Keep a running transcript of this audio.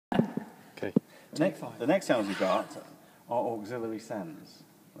The next channels we've got are auxiliary sends.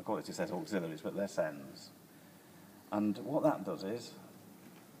 Of course, it just says auxiliaries, but they're sends. And what that does is,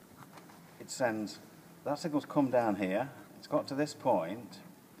 it sends, that signal's come down here, it's got to this point,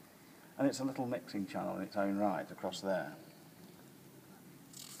 and it's a little mixing channel in its own right across there.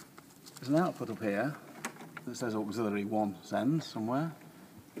 There's an output up here that says auxiliary 1 sends somewhere.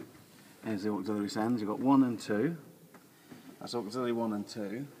 Here's the auxiliary sends, you've got 1 and 2. That's auxiliary 1 and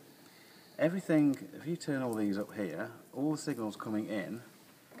 2. Everything, if you turn all these up here, all the signals coming in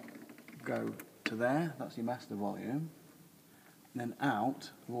go to there, that's your master volume, and then out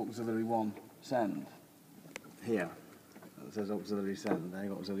of auxiliary 1 send. Here, it says auxiliary send, there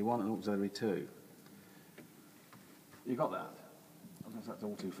you've got auxiliary 1 and auxiliary 2. You got that? I don't know if that's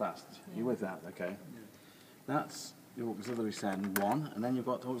all too fast. You with that? Okay. Yeah. That's the auxiliary send 1, and then you've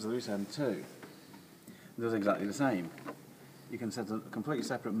got auxiliary send 2. It does exactly the same. You can set a completely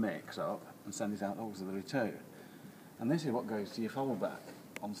separate mix up and send it out to auxiliary 2. And this is what goes to your foldback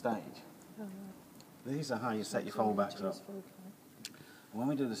on stage. Oh, right. These are how you set your foldbacks up. And when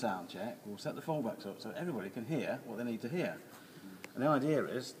we do the sound check, we'll set the foldbacks up so everybody can hear what they need to hear. And the idea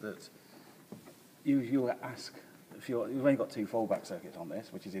is that you ask, if you've only got 2 foldback circuits on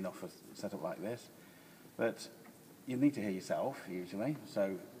this, which is enough for a setup like this, but you need to hear yourself usually,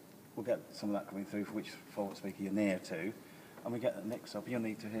 so we'll get some of that coming through for which forward speaker you're near to, and we get the mix up. You'll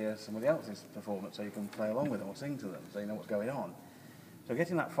need to hear somebody else's performance so you can play along with them or sing to them so you know what's going on. So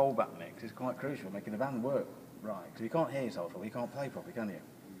getting that foldback mix is quite crucial, making the band work right, because you can't hear yourself or you can't play properly, can you?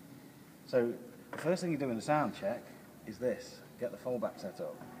 So the first thing you do in the sound check is this: get the foldback set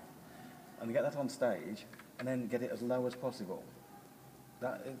up and get that on stage, and then get it as low as possible.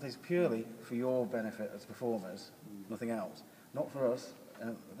 That is purely for your benefit as performers, nothing else. Not for us,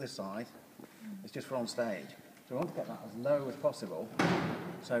 this side, it's just for on stage. So we want to get that as low as possible,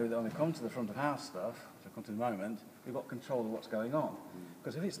 so that when we come to the front of house stuff, so come to the moment, we've got control of what's going on.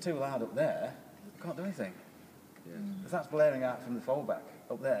 Because if it's too loud up there, you can't do anything. Yeah. If that's blaring out from the foldback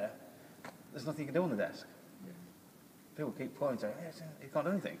up there, there's nothing you can do on the desk. Yeah. People keep pointing, saying, yes, you can't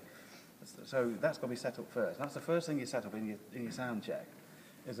do anything. So that's got to be set up first. That's the first thing you set up in your sound check,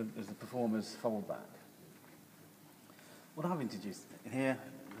 is the performer's foldback. What I've introduced in here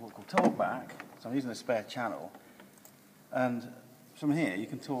is what we call talkback. So I'm using a spare channel, and from here you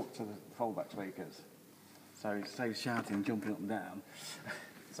can talk to the foldback speakers. So it saves shouting and jumping up and down,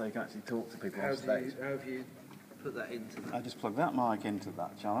 so you can actually talk to people on stage. How have you put that into the... I just plug that mic into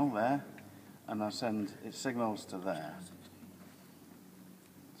that channel there, and I send its signals to there.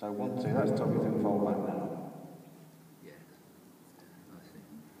 So 1, 2, that's talking through the foldback now. Yes, I see.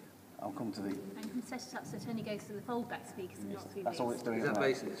 I'll come to the... And you can set it up so it only goes to the foldback speakers and not through That's all it's doing. Is that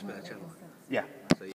basically a spare channel? Yeah.